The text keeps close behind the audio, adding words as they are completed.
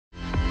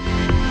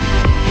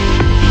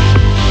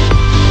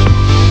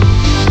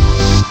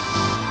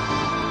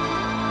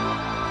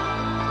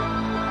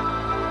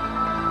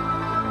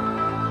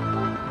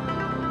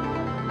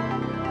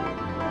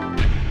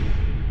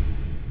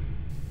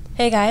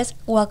Hey guys,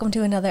 welcome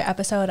to another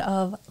episode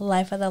of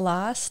Life of the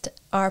Lost.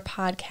 Our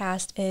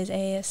podcast is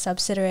a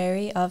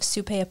subsidiary of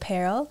Supe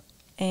Apparel,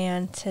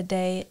 and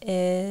today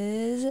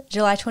is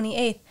July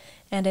 28th,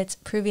 and it's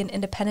Peruvian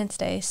Independence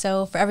Day.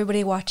 So for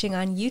everybody watching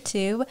on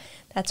YouTube,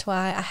 that's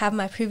why I have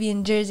my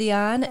Peruvian jersey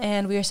on,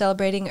 and we were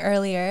celebrating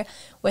earlier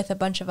with a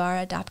bunch of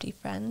our adoptee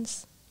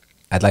friends.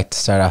 I'd like to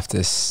start off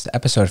this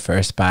episode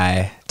first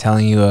by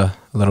telling you a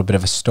little bit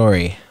of a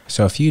story.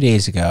 So a few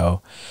days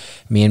ago,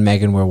 me and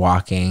Megan were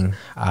walking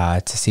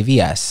to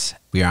CVS.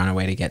 We were on our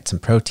way to get some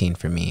protein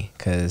for me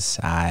because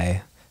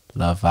I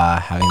love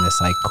having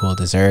this like cool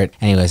dessert.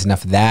 Anyways,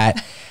 enough of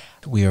that.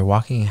 We were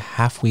walking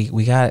halfway.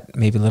 We got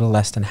maybe a little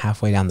less than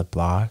halfway down the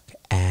block,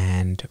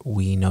 and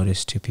we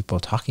noticed two people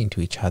talking to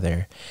each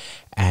other.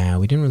 And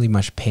we didn't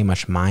really pay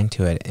much mind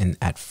to it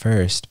at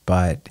first,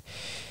 but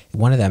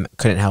one of them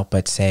couldn't help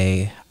but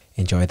say,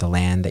 "Enjoy the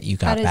land that you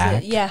got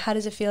back." How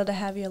does it feel to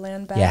have your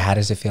land back? Yeah, how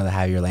does it feel to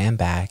have your land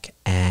back?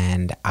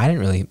 And I didn't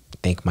really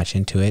think much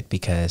into it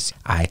because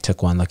I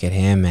took one look at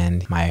him,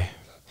 and my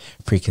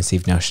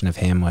preconceived notion of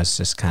him was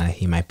just kind of,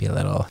 he might be a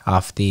little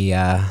off the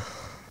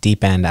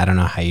deep end. I don't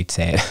know how you'd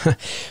say it.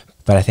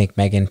 But I think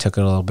Megan took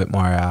it a little bit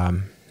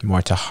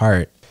more to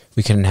heart.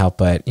 We couldn't help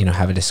but,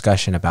 have a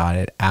discussion about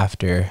it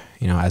after,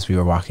 as we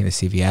were walking to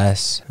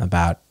CVS,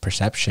 about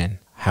perception,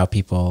 how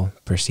people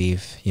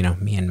perceive,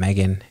 me and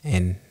Megan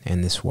in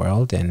this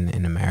world and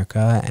in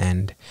America.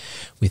 And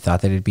we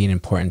thought that it'd be an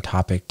important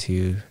topic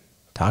to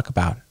talk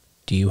about.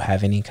 Do you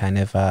have any kind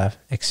of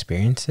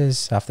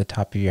experiences off the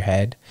top of your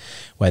head,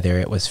 whether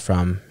it was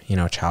from,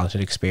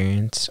 childhood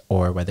experience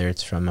or whether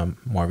it's from a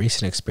more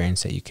recent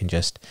experience that you can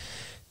just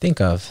think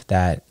of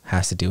that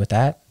has to do with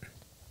that?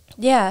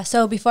 Yeah,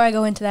 so before I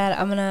go into that,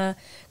 I'm going to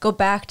go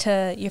back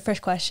to your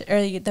first question,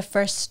 or the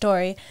first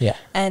story,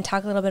 and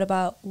talk a little bit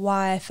about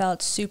why I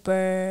felt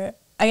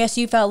I guess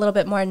you felt a little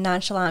bit more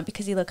nonchalant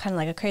because he looked kind of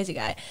like a crazy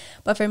guy.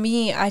 But for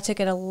me, I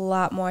took it a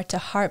lot more to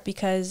heart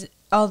because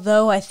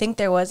although I think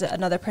there was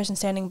another person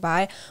standing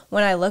by,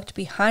 when I looked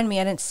behind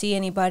me, I didn't see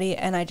anybody,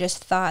 and I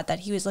just thought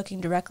that he was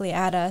looking directly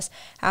at us,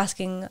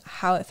 asking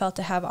how it felt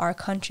to have our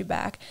country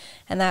back.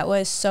 And that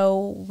was so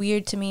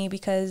weird to me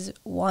because,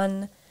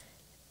 one,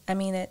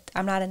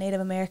 I'm not a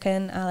Native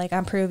American.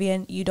 I'm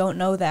Peruvian. You don't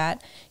know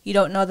that. You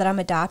don't know that I'm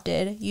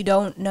adopted. You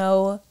don't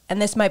know, and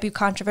this might be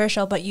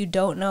controversial, but you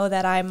don't know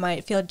that I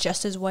might feel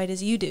just as white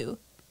as you do.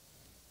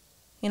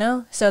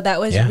 So that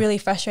was really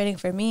frustrating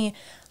for me.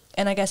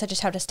 And I guess I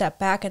just have to step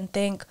back and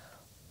think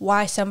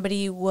why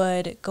somebody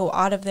would go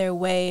out of their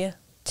way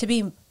to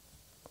be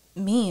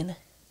mean,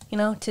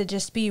 to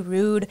just be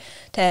rude,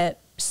 to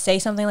say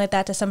something like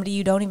that to somebody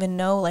you don't even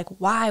know. Like,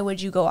 why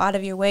would you go out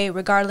of your way,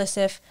 regardless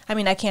if,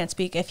 I can't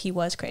speak if he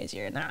was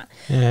crazy or not,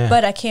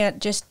 but I can't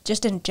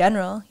just in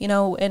general,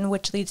 and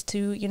which leads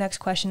to your next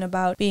question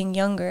about being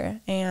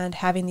younger and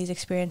having these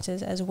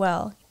experiences as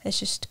well. It's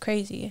just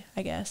crazy,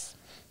 I guess.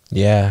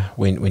 Yeah.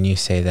 When you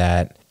say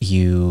that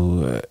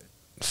you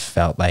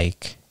felt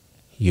like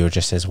you were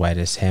just as white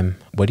as him,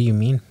 what do you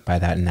mean by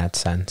that in that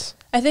sense?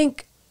 I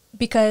think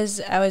because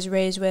I was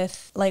raised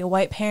with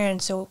white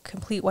parents, so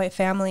complete white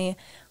family.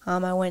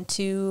 I went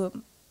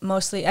to my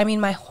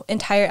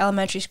entire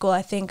elementary school,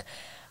 I think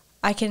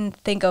I can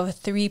think of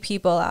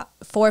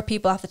 4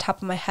 people off the top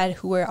of my head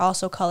who were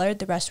also colored.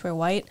 The rest were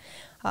white.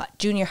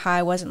 Junior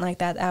high wasn't like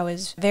that. I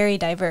was very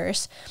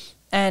diverse.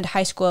 And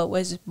high school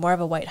was more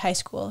of a white high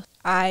school.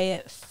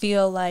 I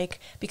feel like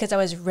because I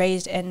was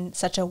raised in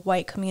such a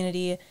white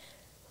community,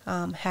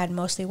 had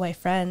mostly white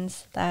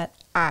friends, that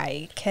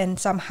I can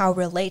somehow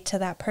relate to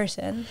that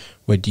person.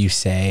 Would you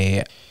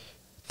say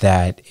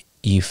that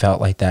you felt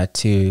like that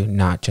too,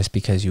 not just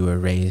because you were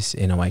raised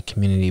in a white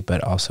community,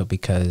 but also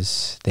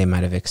because they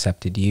might have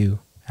accepted you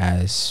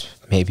as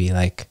maybe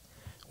like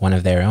one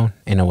of their own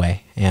in a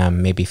way,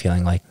 and maybe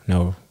feeling like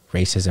no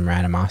racism or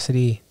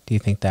animosity? Do you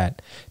think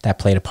that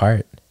played a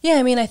part?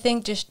 Yeah, I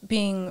think just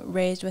being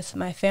raised with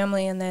my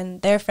family, and then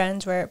their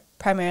friends were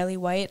primarily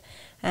white,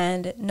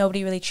 and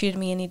nobody really treated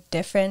me any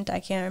different. I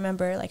can't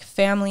remember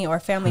family or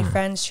family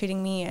friends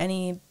treating me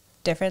any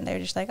different. They were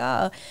just like,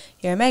 oh,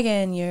 you're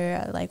Megan, you're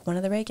one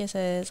of the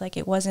Raguses.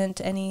 It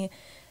wasn't any,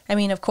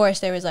 of course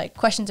there was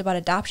questions about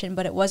adoption,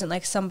 but it wasn't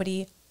like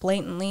somebody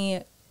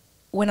blatantly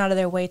went out of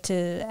their way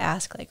to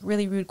ask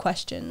really rude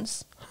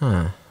questions.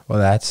 Well,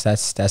 that's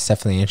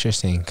definitely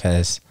interesting,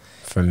 because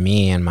for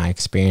me and my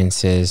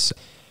experiences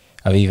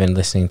of even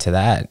listening to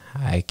that,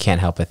 I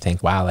can't help but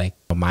think, wow,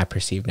 my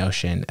perceived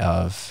notion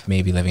of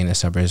maybe living in the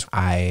suburbs,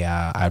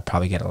 I'd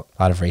probably get a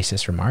lot of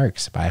racist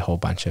remarks by a whole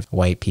bunch of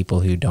white people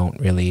who don't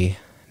really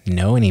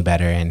know any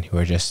better and who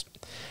are just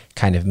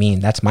kind of mean.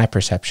 That's my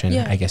perception,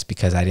 I guess,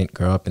 because I didn't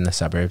grow up in the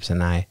suburbs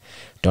and I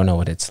don't know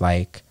what it's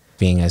like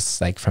being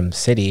as from the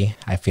city.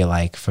 I feel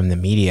like from the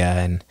media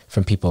and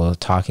from people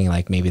talking,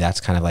 maybe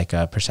that's kind of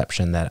a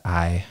perception that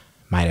I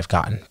might have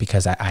gotten,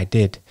 because I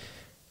did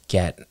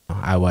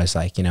I was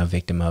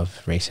victim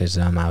of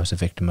racism. I was a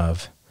victim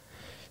of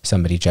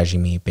somebody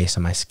judging me based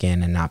on my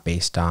skin and not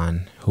based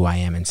on who I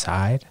am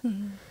inside.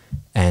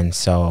 And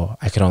so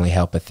I could only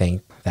help but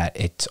think that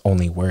it's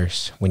only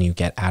worse when you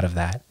get out of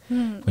that,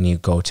 when you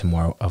go to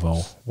more of a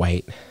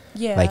white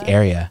like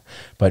area.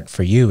 But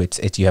for you,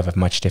 it's you have a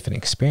much different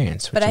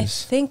experience. But I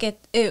think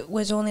it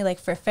was only like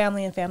for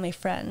family and family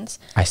friends.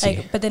 I see.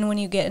 Like, but then when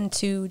you get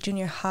into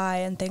junior high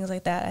and things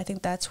like that, I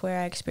think that's where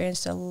I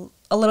experienced a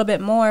little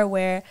bit more,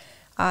 where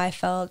I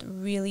felt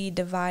really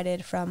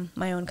divided from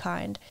my own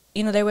kind.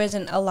 You know, there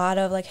wasn't a lot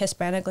of like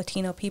Hispanic,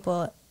 Latino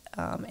people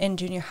in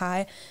junior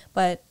high,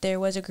 but there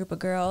was a group of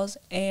girls,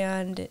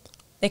 and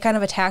they kind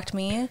of attacked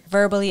me,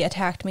 verbally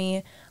attacked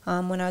me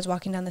when I was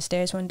walking down the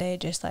stairs one day,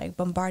 just like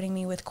bombarding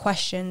me with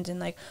questions and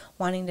like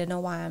wanting to know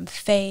why I'm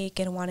fake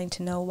and wanting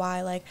to know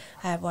why like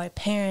I have white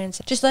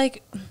parents, just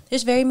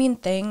very mean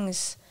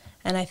things.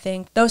 And I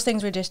think those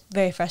things were just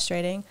very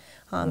frustrating.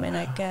 And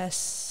I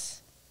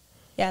guess,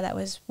 yeah, that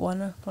was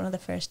one of the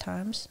first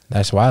times.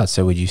 That's wild.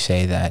 So would you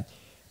say that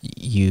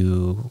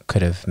you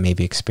could have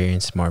maybe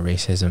experienced more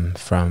racism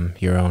from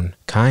your own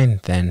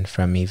kind than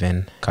from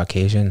even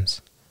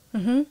Caucasians?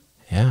 Mm-hmm.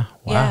 Yeah.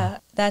 Wow. Yeah,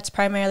 that's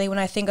primarily when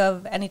I think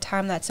of any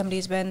time that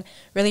somebody's been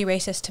really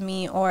racist to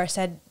me or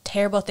said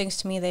terrible things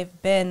to me,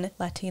 they've been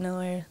Latino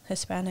or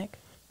Hispanic.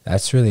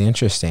 That's really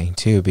interesting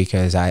too,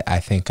 because I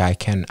think I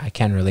can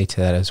relate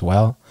to that as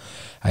well.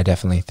 I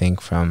definitely think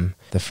from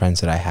the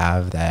friends that I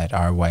have that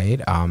are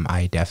white,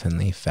 I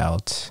definitely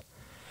felt,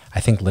 I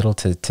think, little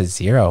to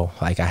zero.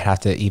 Like, I have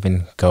to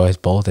even go as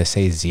bold as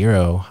say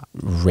zero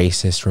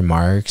racist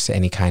remarks,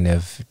 any kind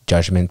of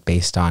judgment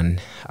based on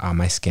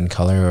my skin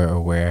color or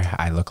where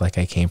I look like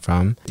I came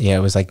from. Yeah,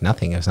 it was like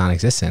nothing. It was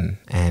non-existent.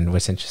 And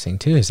what's interesting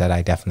too is that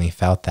I definitely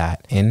felt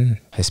that in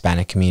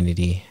Hispanic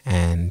community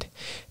and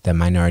the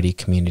minority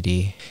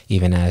community,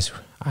 even as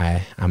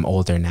I'm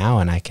older now,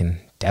 and I can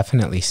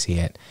definitely see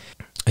it.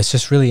 It's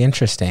just really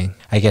interesting.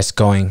 I guess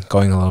going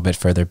a little bit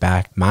further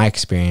back, my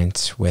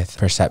experience with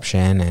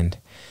perception and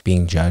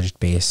being judged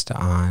based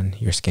on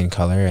your skin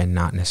color and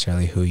not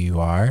necessarily who you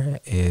are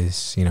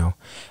is, you know,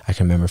 I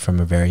can remember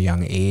from a very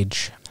young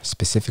age.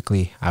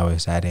 Specifically, I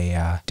was at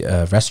a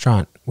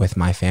restaurant with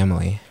my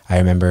family. I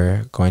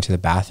remember going to the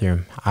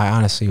bathroom. I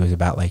honestly was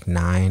about like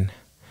 9,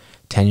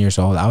 10 years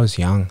old. I was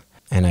young.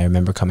 And I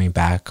remember coming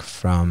back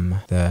from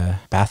the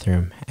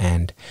bathroom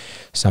and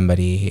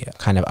somebody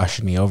kind of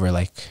ushered me over,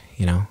 like,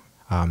 you know,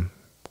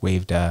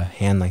 waved a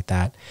hand like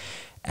that.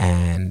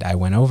 And I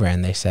went over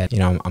and they said, you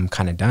know, I'm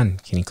kind of done.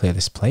 Can you clear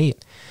this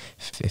plate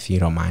if you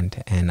don't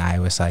mind? And I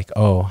was like,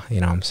 oh, you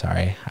know, I'm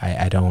sorry.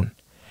 I don't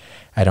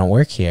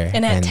work here.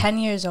 And at 10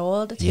 years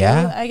old, too,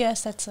 yeah, I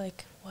guess that's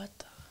like, what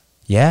the?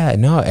 Yeah,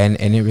 no. And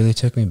it really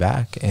took me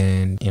back.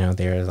 And, you know,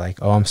 they were like,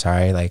 oh, I'm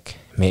sorry. Like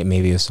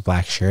maybe it was a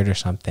black shirt or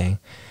something.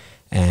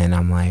 And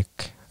I'm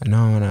like,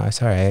 no,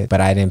 it's all right.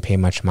 But I didn't pay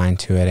much mind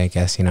to it. I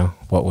guess, you know,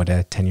 what would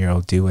a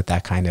 10-year-old do with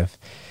that kind of,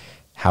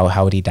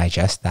 how would he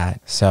digest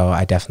that? So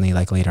I definitely,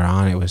 like, later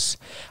on,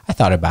 I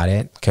thought about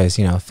it because,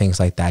 you know, things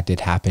like that did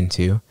happen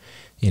too,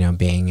 you know,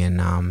 being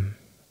in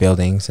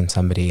buildings and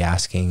somebody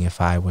asking if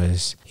I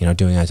was, you know,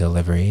 doing a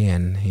delivery.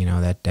 And, you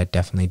know, that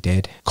definitely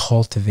did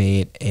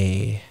cultivate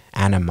a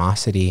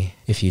animosity,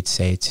 if you'd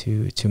say,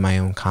 to my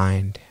own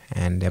kind.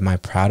 And am I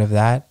proud of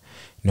that?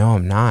 No,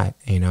 I'm not.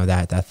 You know,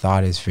 that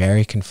thought is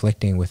very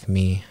conflicting with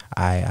me.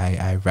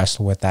 I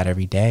wrestle with that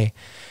every day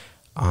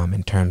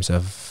in terms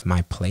of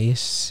my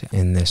place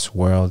in this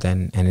world.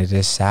 And it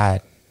is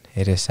sad.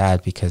 It is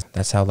sad because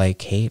that's how,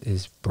 like, hate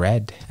is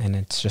bred. And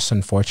it's just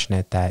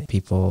unfortunate that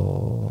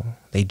people,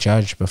 they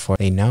judge before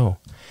they know,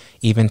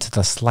 even to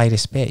the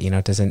slightest bit. You know,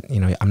 it doesn't, you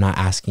know, I'm not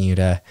asking you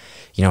to,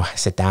 you know,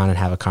 sit down and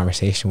have a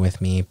conversation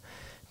with me.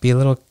 Be a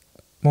little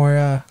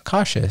more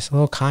cautious, a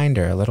little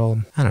kinder, a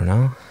little, I don't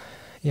know.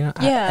 You know,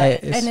 yeah,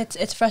 and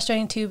it's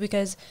frustrating too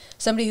because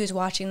somebody who's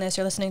watching this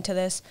or listening to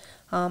this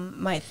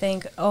might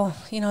think, oh,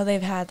 you know,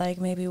 they've had like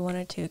maybe 1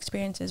 or 2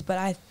 experiences, but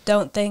I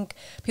don't think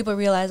people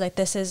realize like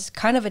this is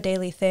kind of a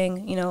daily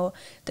thing. You know,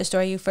 the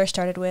story you first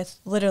started with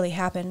literally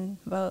happened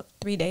about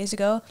 3 days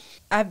ago.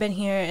 I've been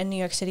here in New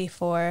York City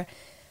for,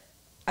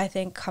 I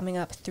think, coming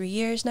up 3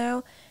 years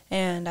now,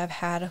 and I've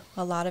had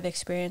a lot of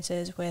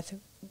experiences with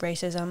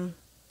racism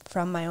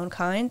from my own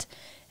kind,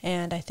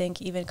 and I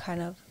think even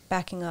kind of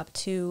backing up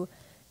to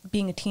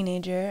being a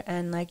teenager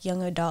and like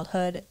young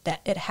adulthood,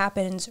 that it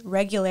happens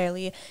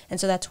regularly, and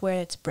so that's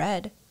where it's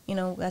bred. You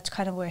know, that's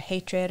kind of where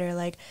hatred or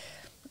like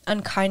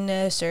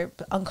unkindness or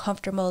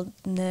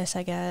uncomfortableness,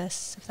 I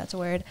guess, if that's a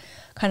word,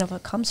 kind of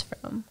what comes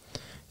from.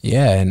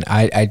 Yeah, and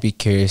I'd be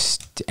curious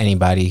to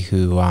anybody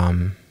who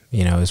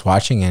you know, is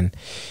watching and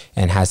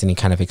has any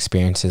kind of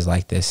experiences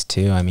like this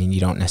too. I mean, you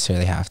don't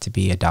necessarily have to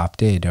be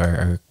adopted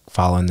or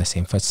follow in the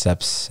same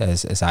footsteps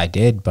as I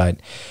did,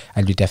 but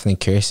I'd be definitely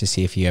curious to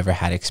see if you ever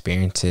had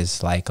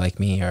experiences like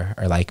me or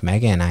like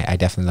Megan. I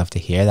definitely love to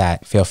hear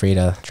that. Feel free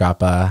to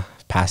drop a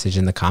passage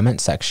in the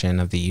comment section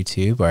of the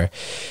YouTube, or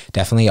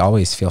definitely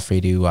always feel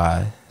free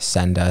to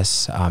send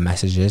us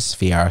messages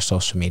via our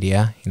social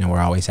media. You know,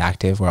 we're always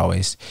active. We're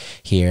always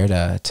here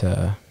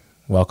to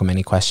welcome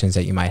any questions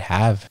that you might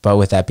have. But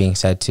with that being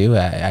said too,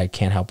 I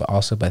can't help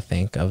but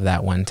think of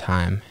that one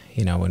time,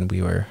 you know, when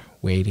we were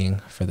waiting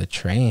for the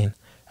train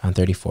on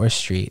 34th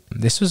Street.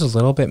 This was a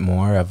little bit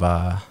more of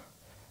a,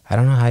 I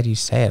don't know how do you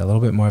say it, a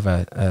little bit more of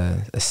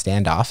a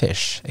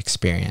standoffish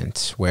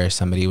experience where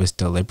somebody was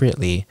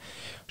deliberately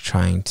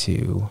trying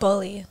to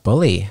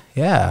bully.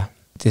 Yeah.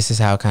 This is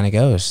how it kind of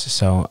goes.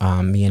 So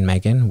me and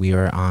Megan, we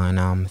were on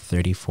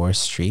 34th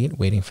Street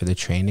waiting for the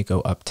train to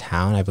go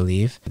uptown, I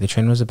believe. The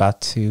train was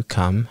about to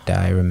come.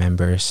 I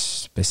remember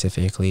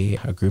specifically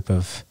a group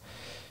of,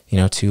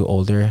 two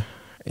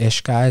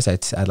older-ish guys.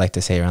 I'd like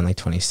to say around like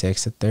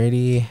 26 to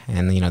 30.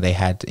 And, they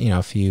had,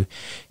 a few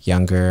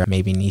younger,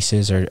 maybe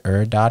nieces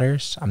or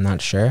daughters. I'm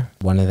not sure.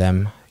 One of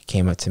them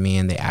came up to me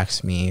and they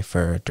asked me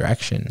for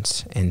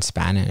directions in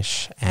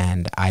Spanish.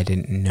 And I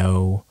didn't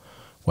know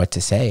what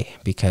to say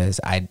because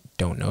I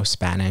don't know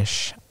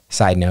Spanish.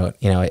 Side note,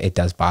 it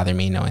does bother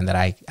me knowing that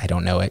I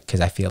don't know it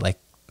because I feel like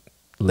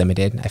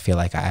limited. I feel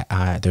like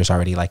there's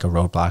already like a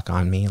roadblock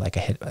on me, like I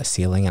hit a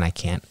ceiling and I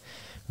can't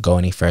go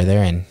any further.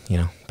 And,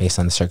 based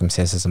on the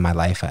circumstances of my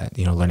life,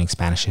 learning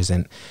Spanish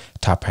isn't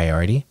top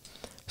priority.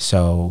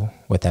 So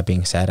with that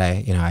being said,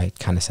 I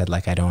kind of said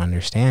like, I don't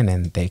understand.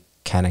 And they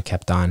kind of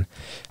kept on,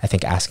 I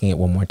think, asking it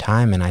one more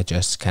time. And I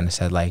just kind of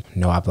said like,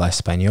 no habla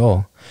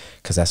español.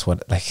 Because that's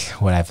what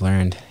I've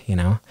learned,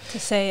 To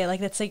say, like,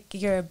 that's like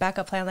your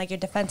backup plan, like your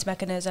defense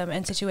mechanism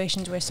in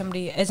situations where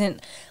somebody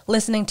isn't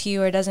listening to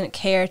you or doesn't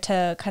care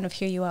to kind of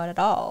hear you out at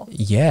all.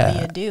 Yeah.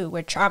 What do you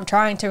do? I'm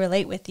trying to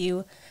relate with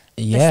you.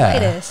 Yeah. The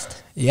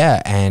slightest.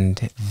 Yeah.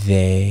 And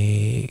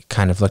they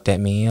kind of looked at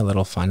me a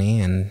little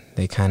funny and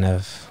they kind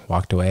of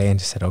walked away and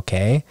just said,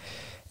 okay.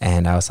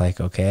 And I was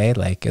like, okay,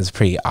 like it was a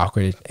pretty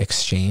awkward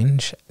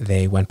exchange.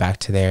 They went back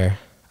to their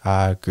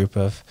group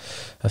of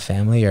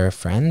family or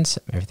friends.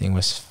 Everything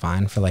was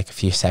fine for like a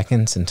few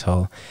seconds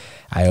until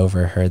I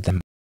overheard them,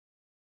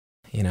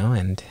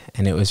 and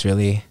it was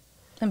really...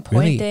 And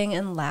pointing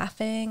and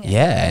laughing.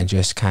 Yeah, and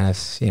just kind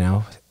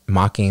of,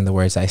 mocking the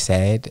words I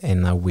said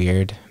in a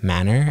weird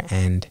manner.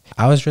 And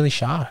I was really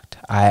shocked.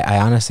 I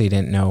honestly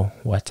didn't know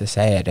what to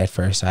say at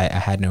first. I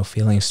had no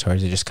feelings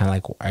towards it. Just kind of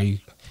like, are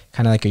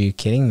you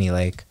kidding me?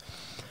 Like,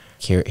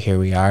 here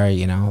we are,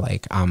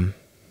 like,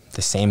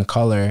 the same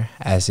color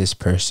as this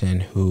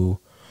person who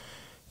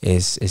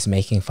is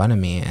making fun of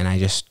me. And I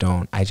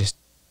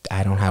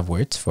don't have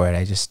words for it.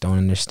 I just don't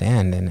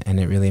understand. And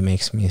it really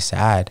makes me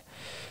sad.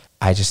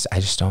 I don't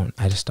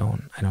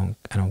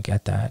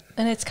get that.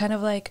 And it's kind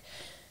of like,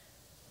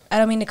 I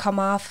don't mean to come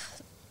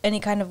off any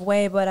kind of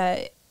way,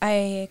 but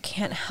I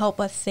can't help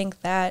but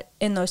think that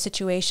in those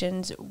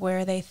situations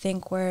where they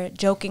think we're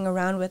joking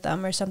around with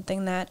them or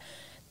something, that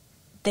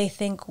they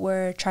think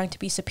we're trying to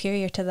be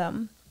superior to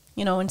them,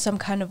 in some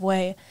kind of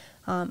way.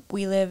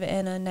 We live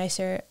in a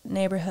nicer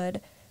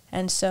neighborhood,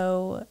 and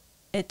so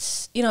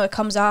it's, it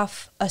comes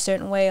off a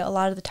certain way a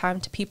lot of the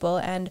time to people,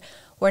 and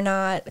we're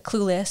not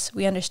clueless.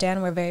 We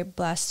understand we're very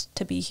blessed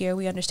to be here.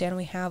 We understand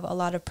we have a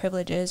lot of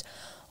privileges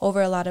over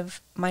a lot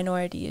of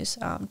minorities,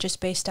 just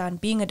based on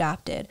being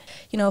adopted.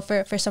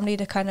 For somebody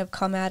to kind of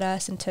come at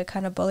us and to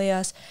kind of bully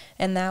us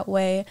in that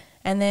way,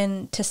 and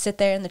then to sit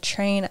there in the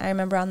train, I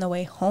remember on the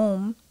way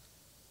home,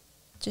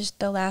 just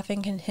the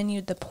laughing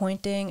continued, the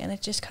pointing, and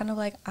it's just kind of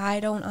like, I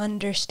don't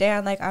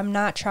understand. Like, I'm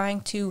not trying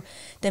to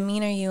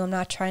demeanor you. I'm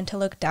not trying to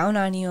look down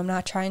on you. I'm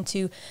not trying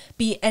to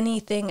be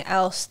anything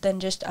else than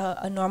just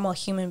a normal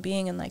human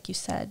being. And like you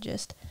said,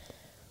 just,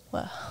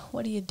 well,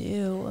 what do you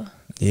do?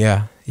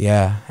 Yeah.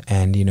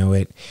 And,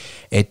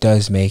 it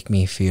does make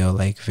me feel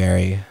like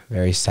very,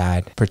 very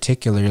sad,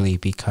 particularly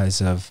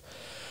because of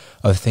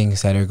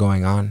things that are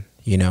going on,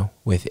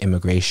 with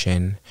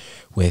immigration,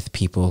 with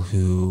people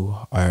who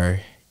are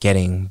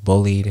getting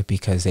bullied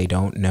because they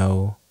don't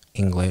know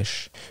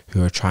English,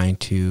 who are trying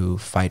to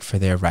fight for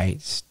their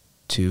rights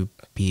to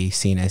be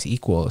seen as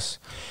equals,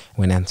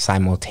 when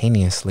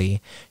simultaneously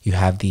you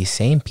have these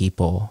same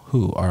people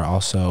who are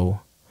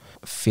also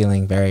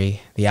feeling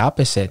the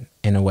opposite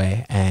in a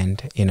way.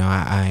 And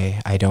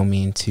I don't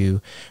mean to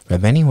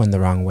rub anyone the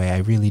wrong way. I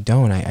really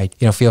don't. I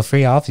feel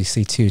free,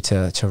 obviously,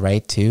 to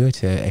write to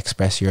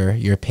express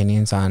your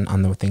opinions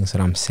on the things that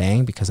I'm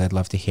saying, because I'd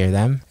love to hear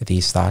them.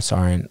 These thoughts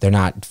they're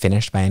not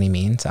finished by any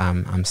means.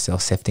 I'm still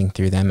sifting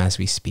through them as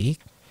we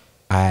speak.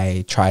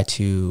 I try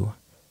to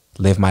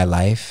live my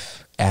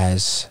life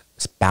as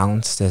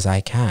balanced as I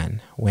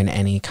can when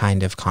any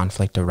kind of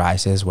conflict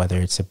arises, whether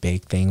it's a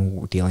big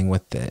thing dealing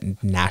with the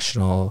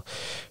national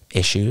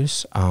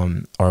issues,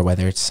 or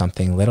whether it's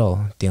something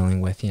little dealing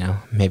with,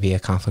 maybe a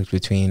conflict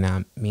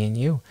between me and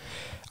you.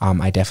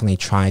 I definitely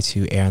try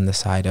to err on the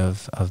side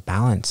of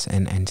balance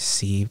and to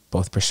see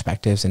both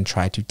perspectives and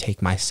try to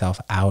take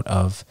myself out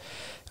of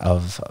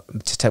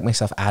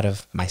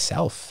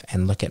myself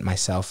and looking at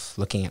myself,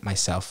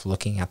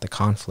 looking at the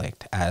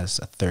conflict as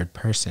a third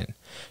person,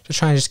 to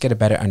try and just get a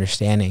better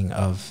understanding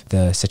of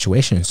the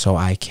situation so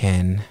I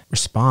can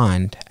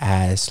respond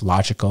as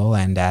logical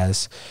and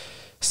as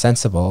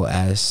sensible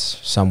as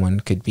someone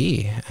could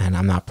be. And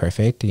I'm not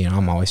perfect,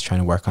 I'm always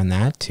trying to work on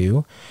that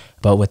too.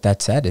 But with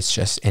that said, it's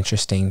just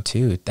interesting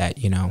too that,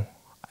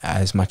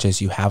 as much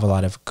as you have a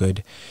lot of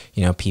good,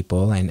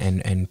 people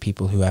and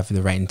people who have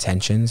the right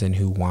intentions and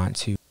who want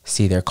to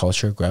see their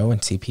culture grow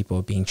and see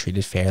people being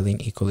treated fairly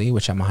and equally,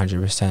 which I'm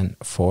 100%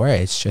 for.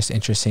 It's just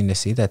interesting to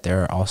see that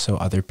there are also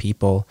other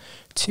people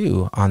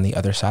too on the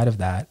other side of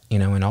that, you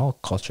know, in all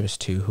cultures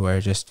too, who are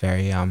just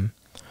very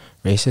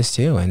racist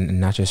too, and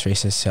not just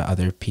racist to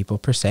other people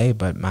per se,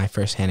 but my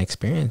firsthand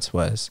experience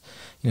was,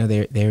 you know,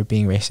 they were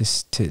being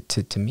racist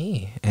to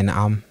me, and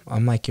I'm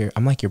like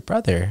your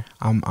brother.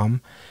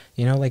 I'm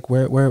you know, like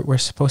we're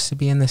supposed to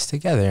be in this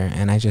together,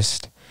 and it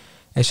just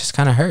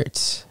kind of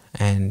hurts.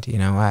 And, you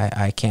know,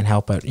 I can't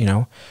help but, you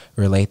know,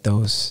 relate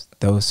those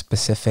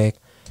specific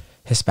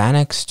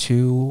Hispanics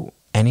to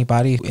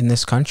anybody in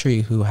this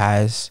country who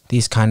has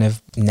these kind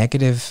of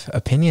negative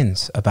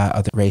opinions about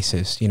other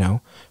races. You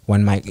know,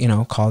 one might, you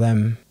know, call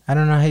them, I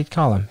don't know how you'd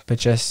call them, but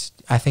just,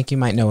 I think you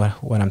might know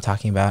what I'm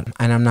talking about.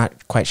 And I'm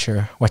not quite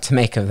sure what to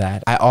make of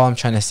that. All I'm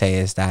trying to say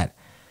is that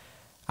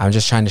I'm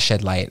just trying to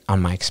shed light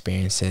on my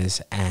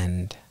experiences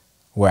and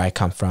where I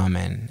come from,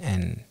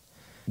 and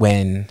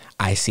when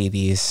I see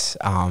these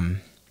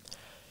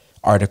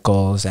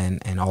articles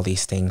and all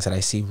these things that I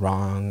see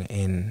wrong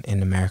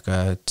in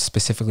America,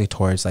 specifically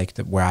towards like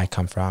where I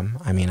come from.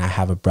 I mean, I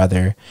have a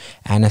brother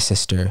and a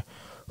sister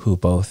who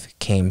both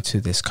came to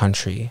this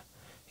country,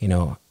 you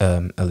know,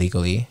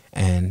 illegally,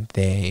 and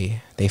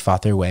they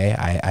fought their way.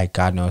 I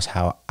God knows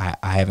how. I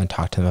haven't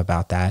talked to them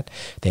about that.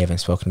 They haven't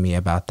spoken to me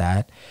about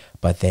that,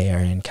 but they are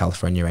in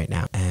California right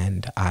now,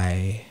 and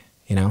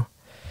you know,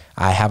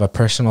 I have a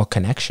personal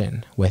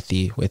connection with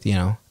you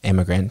know,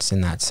 immigrants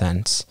in that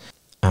sense,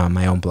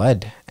 my own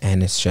blood,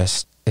 and it's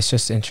just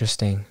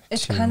interesting.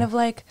 It's kind of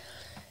like,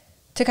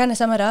 to kind of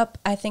sum it up,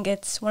 I think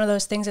it's one of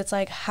those things. It's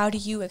like, how do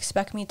you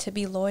expect me to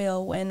be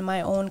loyal when my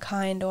own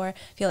kind, or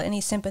feel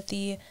any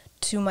sympathy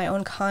to my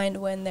own kind,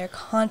 when they're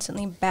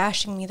constantly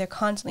bashing me, they're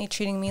constantly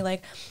treating me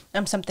like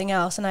I'm something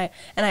else, and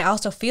I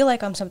also feel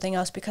like I'm something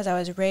else because I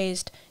was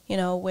raised, you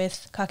know,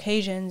 with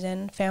Caucasians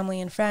and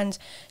family and friends.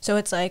 So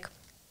it's like,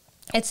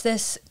 it's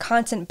this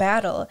constant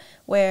battle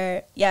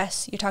where,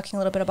 yes, you're talking a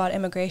little bit about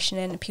immigration,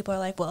 and people are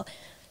like, well,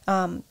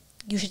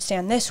 you should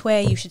stand this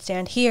way, you should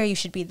stand here, you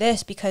should be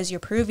this because you're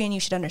Peruvian,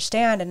 you should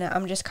understand. And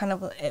I'm just kind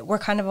of, we're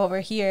kind of over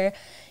here,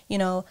 you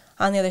know,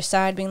 on the other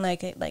side being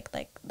like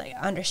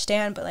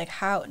understand, but like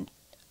how,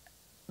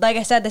 like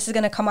I said, this is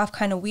going to come off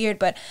kind of weird,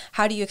 but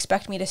how do you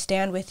expect me to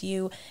stand with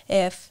you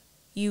if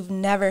you've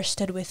never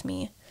stood with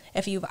me,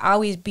 if you've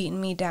always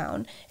beaten me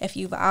down, if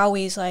you've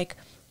always like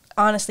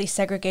honestly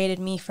segregated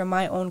me from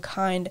my own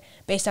kind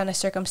based on a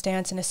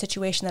circumstance and a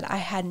situation that I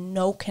had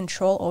no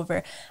control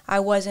over. I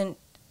wasn't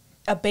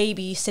a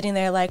baby sitting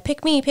there like,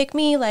 pick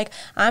me, like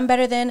I'm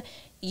better than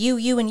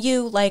you and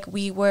you. Like,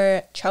 we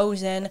were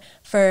chosen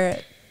for,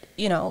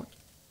 you know,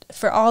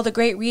 for all the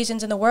great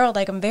reasons in the world.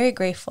 Like, I'm very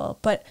grateful,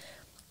 but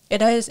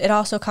it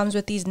also comes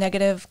with these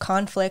negative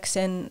conflicts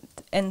and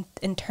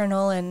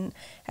internal and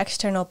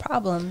external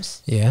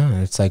problems. Yeah,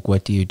 it's like,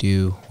 what do you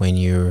do when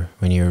you're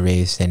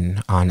raised,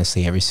 and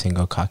honestly every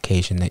single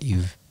Caucasian that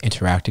you've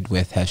interacted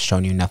with has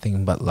shown you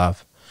nothing but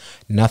love.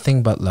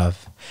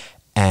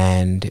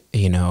 And,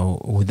 you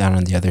know, then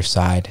on the other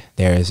side,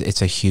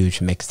 it's a huge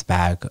mixed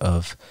bag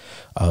of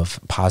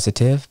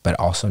positive, but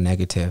also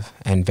negative,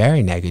 and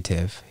very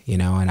negative, you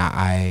know. And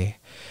I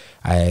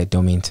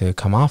don't mean to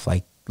come off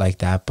like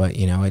that, but,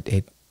 you know,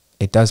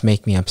 it does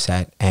make me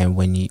upset. And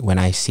when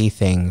I see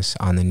things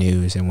on the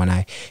news, and when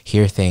I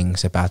hear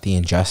things about the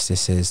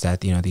injustices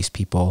that, you know, these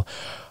people,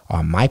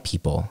 my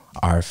people,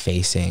 are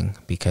facing,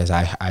 because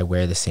I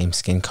wear the same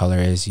skin color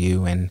as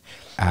you, and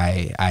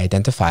I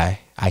identify.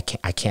 I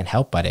can't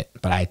help but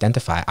I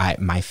identify.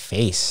 My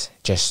face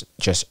just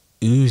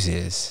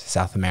oozes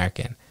South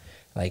American,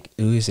 like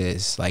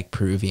oozes like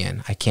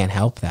Peruvian. I can't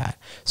help that.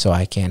 So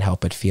I can't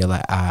help but feel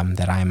that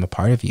I am a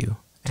part of you.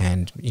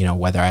 And, you know,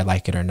 whether I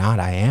like it or not,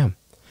 I am.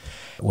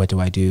 What do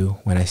I do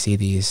when I see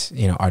these,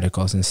 you know,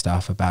 articles and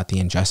stuff about the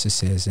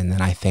injustices? And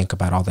then I think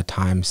about all the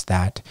times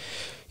that,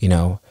 you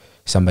know,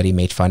 somebody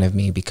made fun of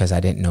me because I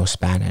didn't know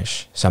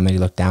Spanish. Somebody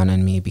looked down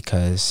on me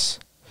because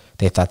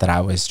they thought that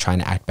I was trying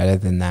to act better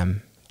than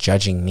them,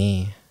 judging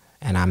me.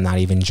 And I'm not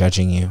even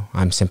judging you.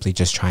 I'm simply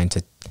just trying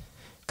to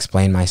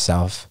explain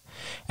myself.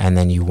 And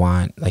then you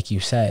want, like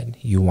you said,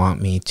 you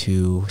want me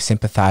to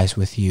sympathize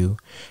with you.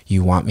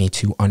 You want me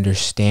to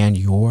understand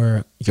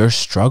your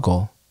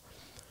struggle.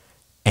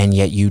 And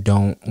yet you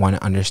don't want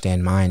to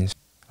understand mine.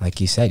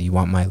 Like you said, you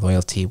want my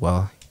loyalty.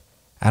 Well,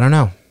 I don't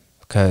know,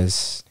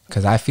 because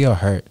I feel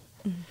hurt.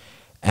 Mm-hmm.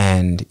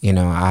 And, you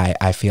know,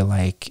 I feel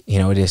like, you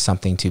know, it is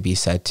something to be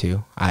said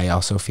too. I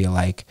also feel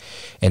like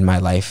in my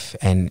life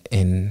and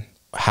in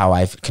how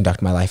I've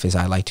conducted my life is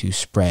I like to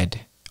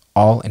spread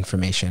all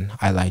information.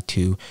 I like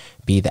to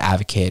be the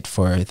advocate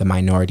for the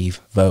minority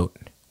vote.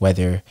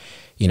 Whether,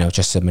 you know,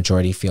 just the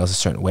majority feels a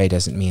certain way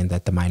doesn't mean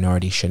that the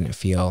minority shouldn't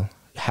feel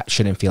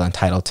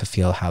entitled to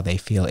feel how they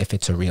feel, if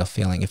it's a real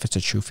feeling, if it's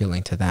a true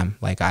feeling to them,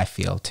 like I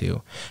feel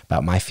too,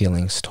 about my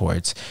feelings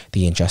towards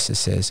the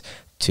injustices,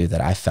 too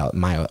that I felt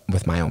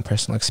with my own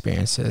personal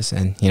experiences.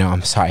 And, you know,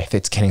 I'm sorry if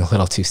it's getting a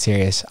little too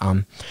serious,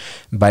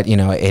 but, you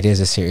know, it is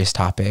a serious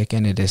topic,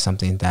 and it is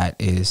something that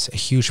is a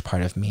huge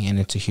part of me, and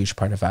it's a huge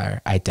part of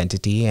our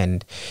identity,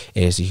 and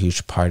it is a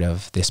huge part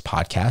of this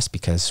podcast,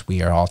 because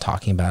we are all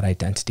talking about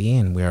identity,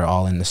 and we are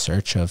all in the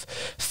search of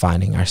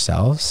finding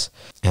ourselves.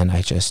 And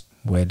I just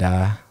would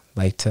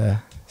like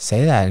to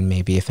say that, and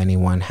maybe if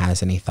anyone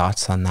has any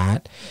thoughts on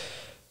that,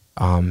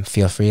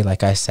 feel free,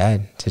 like I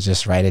said, to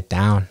just write it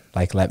down.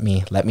 Like, let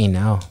me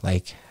know,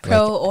 like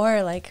pro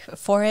or like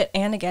for it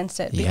and against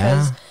it,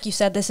 because you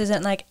said this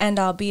isn't like end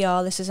all be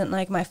all. This isn't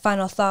like my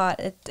final thought.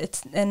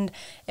 It's and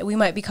we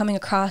might be coming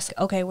across,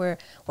 okay, we're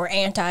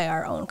anti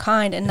our own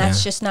kind, and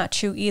that's just not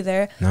true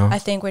either. No. I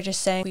think we're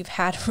just saying we've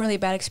had really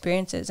bad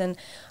experiences, and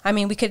I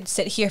mean, we could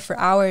sit here for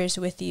hours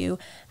with you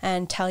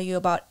and tell you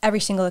about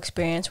every single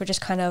experience. We're just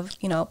kind of,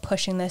 you know,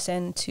 pushing this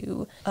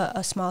into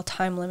a small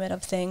time limit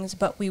of things,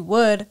 but we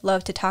would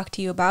love to talk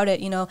to you about it.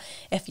 You know,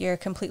 if you're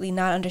completely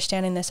not understanding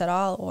this at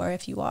all, or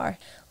if you are,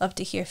 love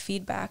to hear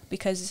feedback,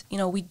 because, you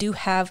know, we do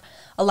have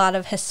a lot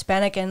of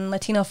Hispanic and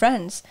Latino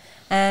friends,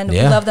 and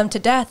we love them to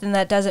death, and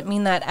that doesn't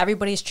mean that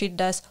everybody's treated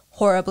us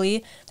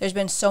horribly. There's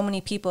been so many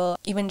people,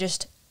 even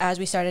just as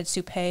we started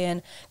Soupe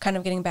and kind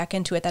of getting back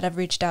into it, that have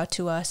reached out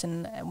to us,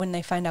 and when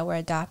they find out we're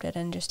adopted,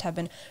 and just have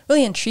been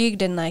really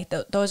intrigued, and like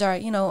those are,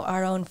 you know,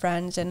 our own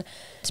friends, and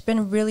it's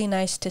been really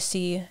nice to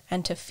see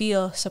and to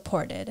feel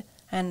supported.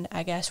 And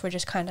I guess we're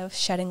just kind of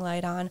shedding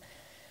light on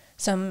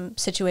some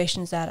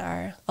situations that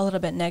are a little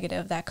bit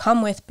negative, that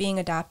come with being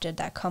adopted,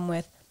 that come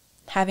with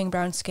having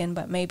brown skin,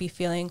 but maybe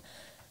feeling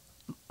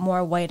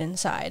more white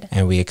inside.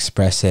 And we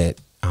express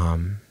it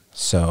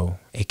so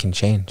it can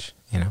change.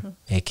 You know,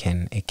 we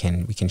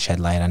can shed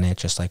light on it,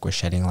 just like we're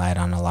shedding light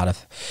on a lot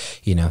of,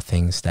 you know,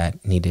 things that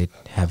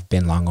have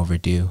been long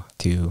overdue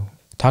to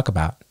talk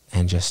about,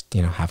 and just,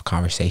 you know, have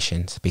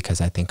conversations, because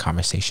I think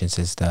conversations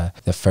is the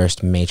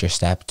first major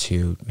step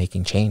to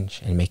making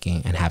change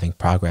and having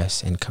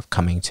progress, and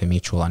coming to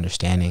mutual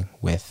understanding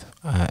with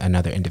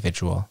another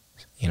individual,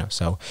 you know,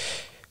 so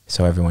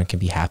everyone can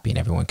be happy and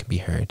everyone can be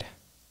heard.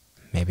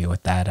 Maybe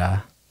with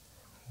that,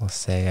 we'll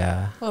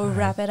say, we'll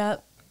wrap it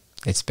up.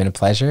 It's been a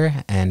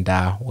pleasure, and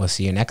we'll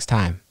see you next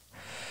time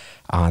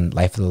on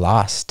Life of the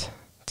Lost.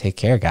 Take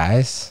care,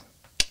 guys.